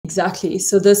Exactly.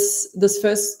 So this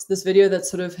video that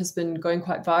sort of has been going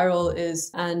quite viral is,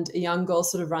 and a young girl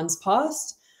sort of runs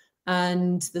past,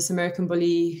 and this American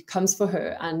bully comes for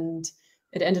her, and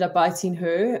it ended up biting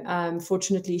her.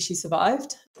 Fortunately, she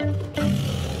survived.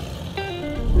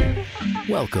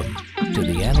 Welcome to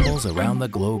the Animals Around the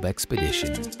Globe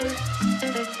expedition.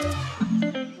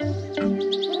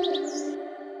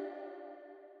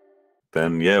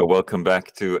 Then, welcome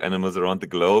back to Animals Around the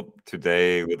Globe.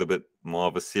 Today, with a bit more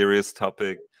of a serious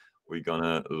topic, we're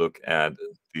gonna look at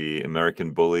the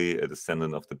American Bully, a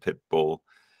descendant of the pit bull,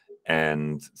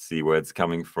 and see where it's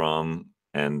coming from,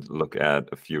 and look at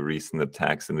a few recent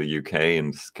attacks in the UK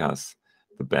and discuss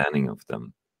the banning of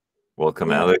them.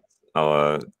 Welcome, Alex,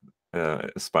 our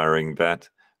aspiring vet,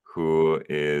 who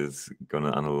is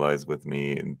gonna analyze with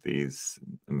me these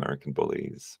American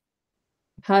bullies.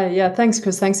 Hi, thanks,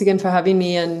 Chris. Thanks again for having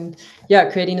me, and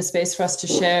creating a space for us to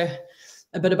share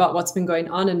a bit about what's been going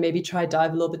on, and maybe try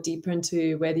dive a little bit deeper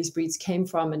into where these breeds came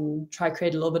from, and try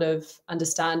create a little bit of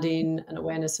understanding and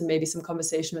awareness, and maybe some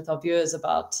conversation with our viewers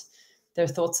about their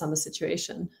thoughts on the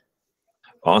situation.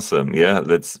 Awesome.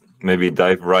 Let's maybe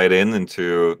dive right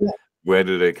into where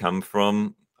do they come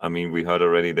from. I mean, we heard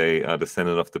already they are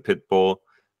descendant of the pit bull,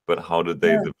 but how did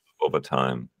they develop over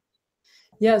time?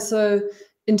 So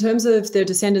in terms of their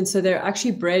descendants, so they're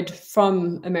actually bred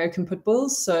from American pit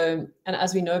bulls. So, and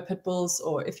as we know, pit bulls,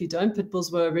 or if you don't, pit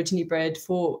bulls were originally bred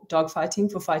for dog fighting,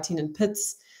 for fighting in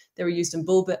pits. They were used in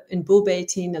bull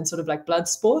baiting and sort of like blood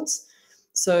sports.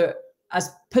 So as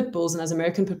pit bulls and as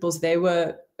American pit bulls, they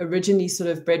were originally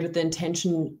sort of bred with the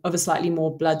intention of a slightly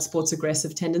more blood sports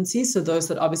aggressive tendency. So those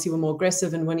that obviously were more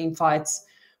aggressive and winning fights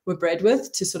were bred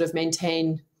with to sort of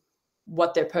maintain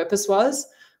what their purpose was.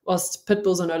 Whilst pit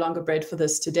bulls are no longer bred for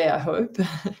this today, I hope,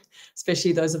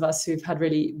 especially those of us who've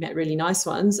met really nice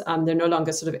ones, they're no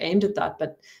longer sort of aimed at that,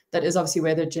 but that is obviously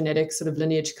where the genetic sort of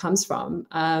lineage comes from.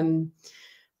 And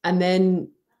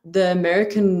then the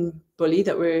American bully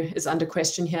that is under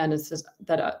question here, and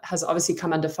that has obviously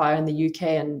come under fire in the UK,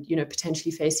 and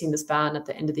potentially facing this ban at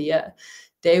the end of the year.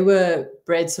 They were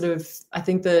bred sort of, I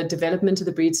think the development of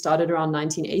the breed started around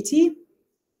 1980,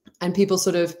 and people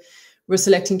sort of were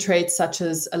selecting traits such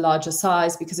as a larger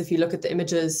size, because if you look at the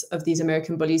images of these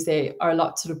American bullies, they are a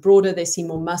lot sort of broader. They seem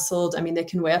more muscled. I mean, they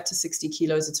can weigh up to 60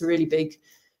 kilos. It's a really big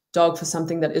dog for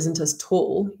something that isn't as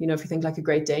tall. If you think like a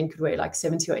Great Dane could weigh like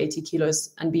 70 or 80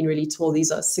 kilos and being really tall,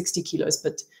 these are 60 kilos,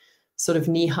 but sort of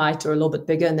knee height or a little bit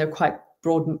bigger, and they're quite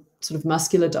broad, sort of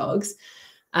muscular dogs.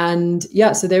 And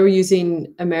so they were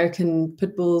using American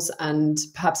pit bulls, and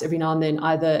perhaps every now and then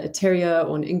either a terrier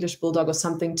or an English bulldog or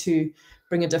something to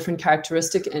bring a different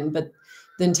characteristic in. But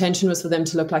the intention was for them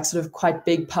to look like sort of quite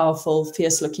big, powerful,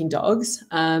 fierce looking dogs.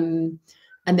 And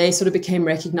they sort of became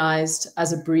recognized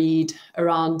as a breed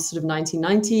around sort of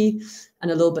 1990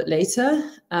 and a little bit later.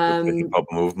 The hip hop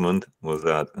movement, was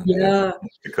that the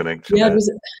connection?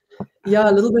 Yeah,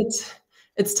 a little bit.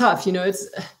 It's tough, it's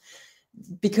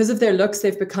because of their looks,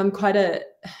 they've become quite I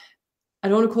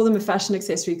don't want to call them a fashion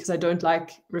accessory, because I don't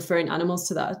like referring animals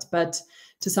to that, but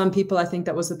to some people, I think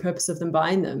that was the purpose of them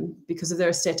buying them. Because of their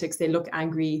aesthetics, they look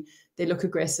angry, they look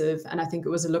aggressive, and I think it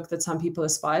was a look that some people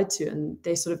aspired to, and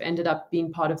they sort of ended up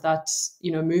being part of that,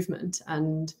 movement.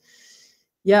 And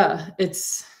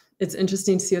it's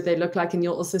interesting to see what they look like. And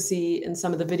you'll also see in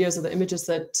some of the videos or the images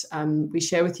that we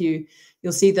share with you,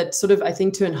 you'll see that sort of, I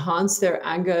think, to enhance their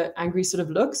angry sort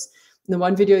of looks. In the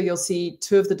one video, you'll see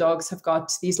two of the dogs have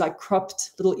got these like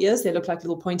cropped little ears. They look like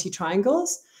little pointy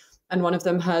triangles. And one of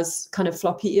them has kind of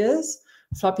floppy ears.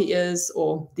 Floppy ears,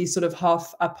 or these sort of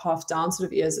half up, half down sort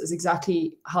of ears, is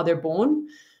exactly how they're born.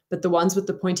 But the ones with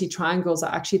the pointy triangles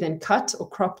are actually then cut or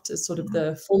cropped, is sort of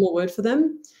the formal word for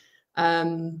them.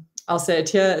 I'll say it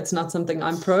here, it's not something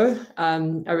I'm pro.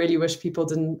 I really wish people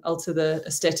didn't alter the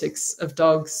aesthetics of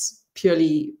dogs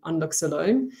purely on looks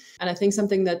alone. And I think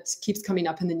something that keeps coming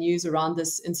up in the news around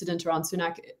this incident around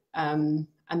Sunak and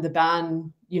the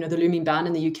ban, the looming ban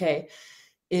in the UK,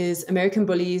 is American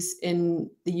bullies in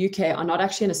the UK are not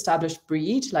actually an established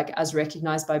breed, like as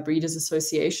recognized by Breeders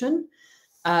Association,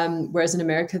 whereas in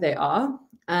America they are.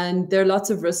 And there are lots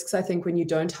of risks, I think, when you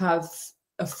don't have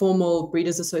a formal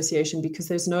Breeders Association, because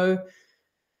there's no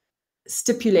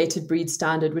stipulated breed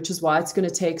standard, which is why it's going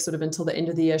to take sort of until the end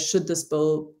of the year, should this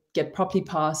bill get properly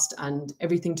passed and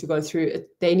everything to go through.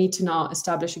 They need to now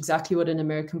establish exactly what an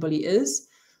American bully is,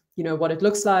 what it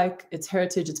looks like, its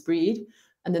heritage, its breed.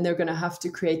 And then they're going to have to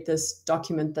create this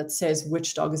document that says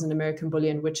which dog is an American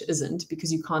bully and which isn't,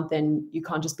 because you can't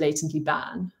just blatantly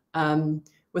ban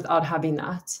without having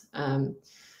that.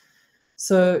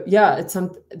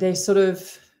 They sort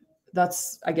of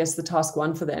that's, I guess, the task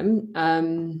one for them.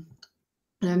 And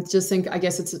I just think, I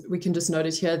guess we can just note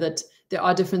it here that there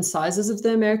are different sizes of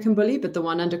the American Bully, but the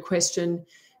one under question,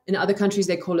 in other countries,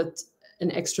 they call it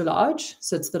an extra large.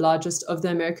 So it's the largest of the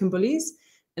American Bullies.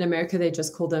 In America, they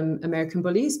just call them American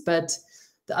Bullies. But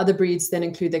the other breeds then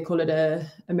include, they call it a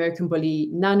American Bully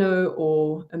Nano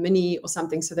or a Mini or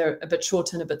something. So they're a bit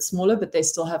shorter and a bit smaller, but they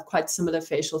still have quite similar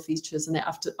facial features, and they're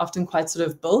often quite sort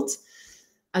of built.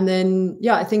 And then,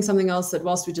 yeah, I think something else that,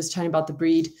 whilst we're just chatting about the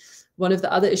breed, one of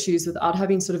the other issues without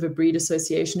having sort of a breed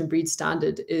association and breed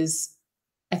standard is,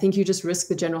 I think you just risk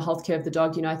the general healthcare of the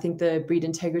dog. You know, I think the breed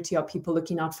integrity are people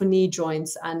looking out for knee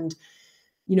joints and,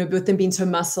 you know, with them being so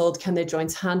muscled, can their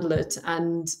joints handle it?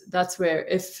 And that's where,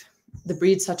 if the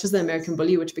breeds such as the American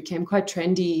Bully, which became quite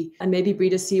trendy, and maybe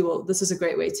breeders see, well, this is a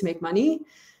great way to make money.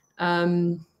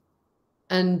 And,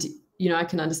 you know, I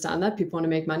can understand that people want to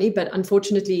make money, but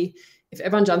unfortunately, if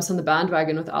everyone jumps on the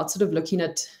bandwagon without sort of looking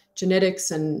at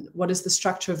genetics and what is the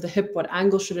structure of the hip, what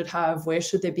angle should it have, where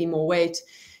should there be more weight,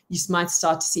 you might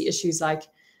start to see issues like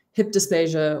hip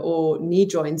dysplasia or knee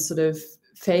joints sort of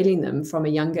failing them from a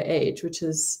younger age, which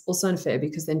is also unfair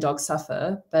because then dogs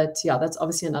suffer. But yeah, that's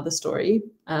obviously another story.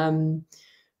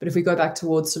 But if we go back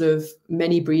towards sort of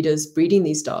many breeders breeding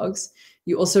these dogs,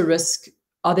 you also risk,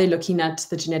 are they looking at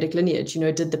the genetic lineage? You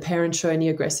know, did the parent show any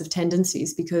aggressive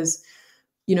tendencies? Because,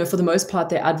 you know, for the most part,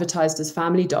 they're advertised as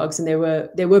family dogs, and they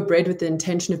were bred with the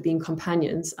intention of being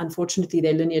companions. Unfortunately,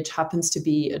 their lineage happens to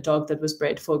be a dog that was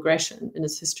bred for aggression in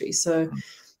its history. So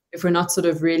if we're not sort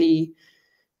of really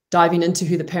diving into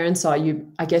who the parents are,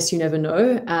 I guess you never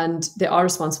know. And there are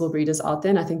responsible breeders out there,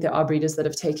 and I think there are breeders that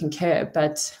have taken care.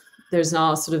 But there's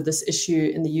now sort of this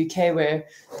issue in the UK where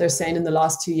they're saying in the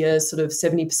last 2 years, sort of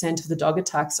 70% of the dog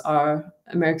attacks are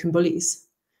American Bullies.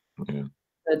 Yeah.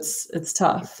 It's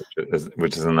tough.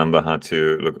 Which is a number hard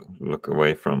to look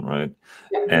away from, right?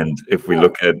 Yeah. And if we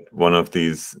look at one of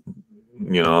these,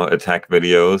 you know, attack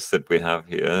videos that we have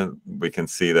here, we can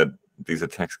see that these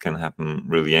attacks can happen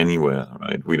really anywhere,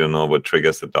 right? We don't know what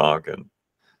triggers the dog. And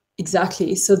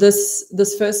exactly. So this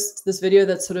video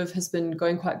that sort of has been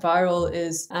going quite viral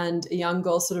is, and a young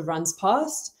girl sort of runs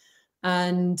past,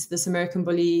 and this American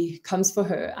Bully comes for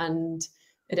her, and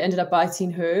it ended up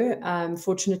biting her.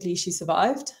 Fortunately, she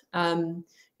survived.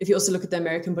 If you also look at the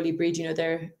American Bully breed, you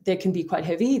know, they can be quite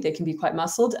heavy, they can be quite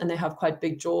muscled, and they have quite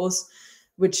big jaws,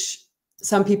 which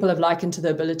some people have likened to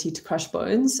the ability to crush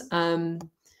bones.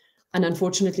 And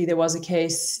unfortunately, there was a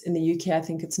case in the UK, I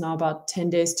think it's now about 10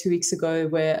 days, 2 weeks ago,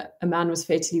 where a man was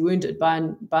fatally wounded by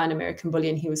an American Bully,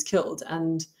 and he was killed.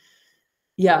 And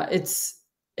yeah, it's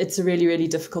a really, really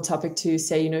difficult topic to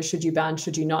say, you know, should you ban,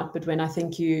 should you not? But when I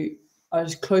think you are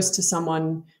close to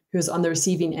someone who is on the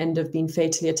receiving end of being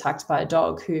fatally attacked by a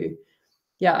dog who,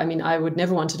 yeah, I mean, I would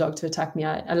never want a dog to attack me.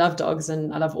 I love dogs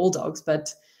and I love all dogs,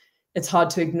 but it's hard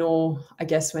to ignore, I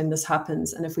guess, when this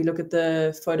happens. And if we look at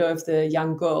the photo of the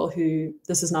young girl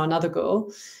this is now another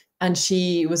girl, and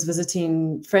she was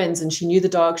visiting friends and she knew the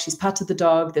dog, she's patted the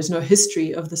dog. There's no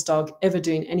history of this dog ever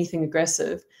doing anything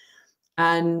aggressive.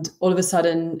 And all of a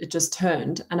sudden it just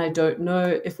turned. And I don't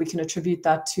know if we can attribute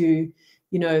that to,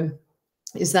 you know,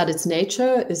 is that its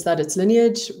nature? Is that its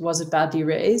lineage? Was it badly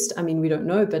raised? I mean, we don't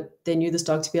know, but they knew this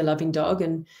dog to be a loving dog,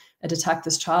 and it attacked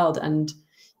this child. And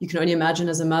you can only imagine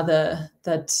as a mother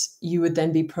that you would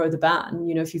then be pro the ban.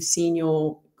 You know, if you've seen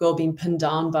your girl being pinned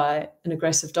down by an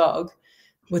aggressive dog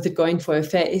with it going for her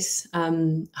face,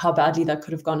 how badly that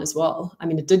could have gone as well. I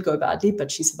mean, it did go badly, but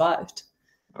she survived.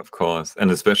 Of course.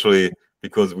 And especially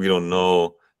because we don't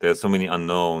know, there's so many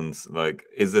unknowns. Like,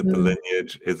 is it the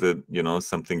lineage? Is it, you know,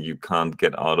 something you can't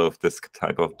get out of this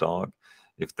type of dog?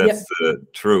 If that's the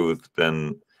truth,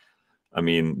 then, I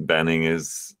mean, banning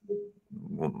is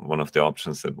one of the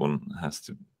options that one has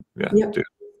to do. Yeah.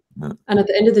 And at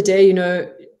the end of the day, you know,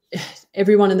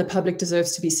 everyone in the public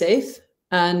deserves to be safe.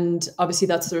 And obviously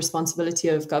that's the responsibility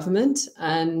of government.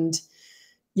 And,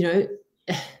 you know,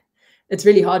 it's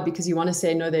really hard because you want to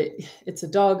say, no, that it's a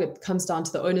dog, it comes down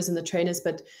to the owners and the trainers,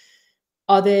 but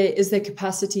is there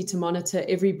capacity to monitor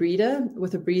every breeder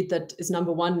with a breed that is,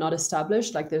 number one, not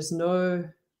established? Like, there's no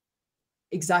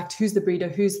exact who's the breeder,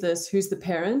 who's this, who's the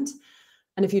parent.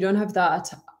 And if you don't have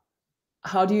that,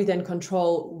 how do you then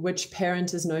control which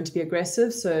parent is known to be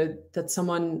aggressive, so that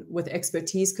someone with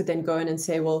expertise could then go in and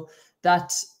say, well,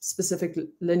 that specific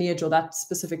lineage or that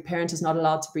specific parent is not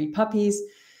allowed to breed puppies?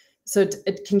 So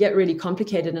it can get really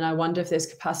complicated. And I wonder if there's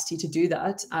capacity to do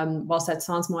that. Whilst that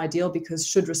sounds more ideal, because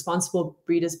should responsible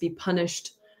breeders be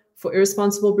punished for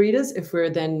irresponsible breeders if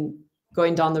we're then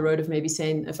going down the road of maybe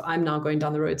saying, if I'm now going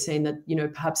down the road saying that, you know,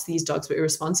 perhaps these dogs were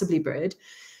irresponsibly bred.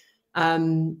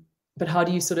 But how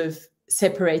do you sort of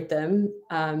separate them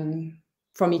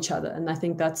from each other. And I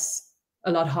think that's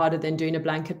a lot harder than doing a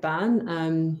blanket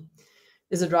ban.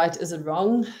 Is it right? Is it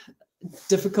wrong?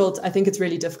 Difficult. I think it's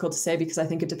really difficult to say, because I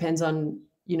think it depends on,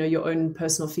 you know, your own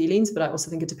personal feelings, but I also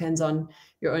think it depends on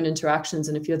your own interactions.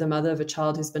 And if you're the mother of a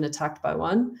child who's been attacked by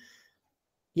one,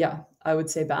 yeah, I would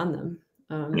say ban them.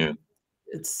 Yeah.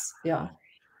 It's, yeah.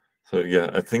 So yeah,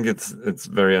 I think it's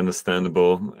very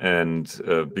understandable, and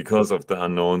because of the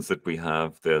unknowns that we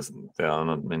have, there are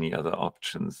not many other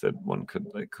options that one could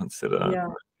like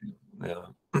consider. Yeah.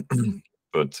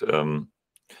 But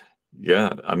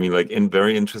yeah, I mean, like, in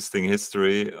very interesting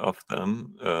history of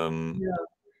them.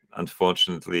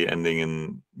 Unfortunately, ending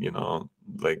in, you know,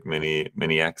 like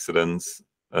many accidents,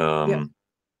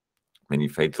 many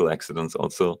fatal accidents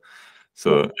also.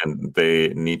 So, and they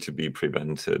need to be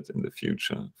prevented in the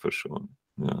future for sure.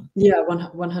 Yeah,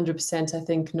 100%. I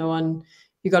think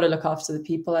you got to look after the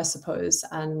people, I suppose.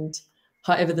 And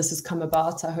however this has come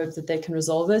about, I hope that they can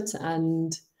resolve it.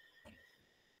 And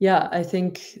yeah, I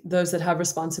think those that have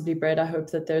responsibly bred, I hope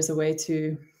that there's a way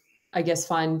to, I guess,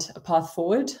 find a path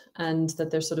forward, and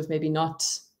that they're sort of maybe not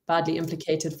badly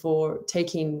implicated for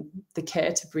taking the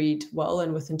care to breed well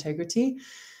and with integrity.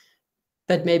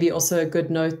 But maybe also a good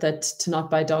note that to not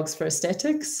buy dogs for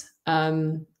aesthetics,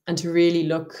 and to really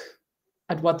look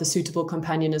at what the suitable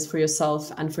companion is for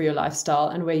yourself and for your lifestyle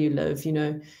and where you live. You know,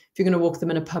 if you're going to walk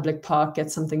them in a public park,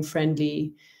 get something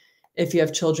friendly. If you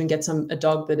have children, get a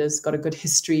dog that has got a good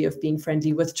history of being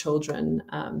friendly with children.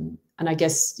 And I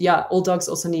guess, yeah, all dogs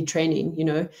also need training, you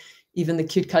know, even the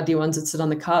cute cuddly ones that sit on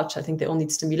the couch. I think they all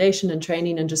need stimulation and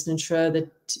training, and just ensure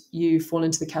that you fall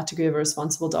into the category of a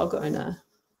responsible dog owner.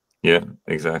 Yeah,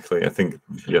 exactly. I think,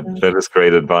 yeah, that is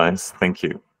great advice. Thank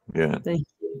you. Yeah. Thank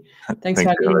you. Thanks for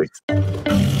having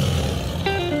me.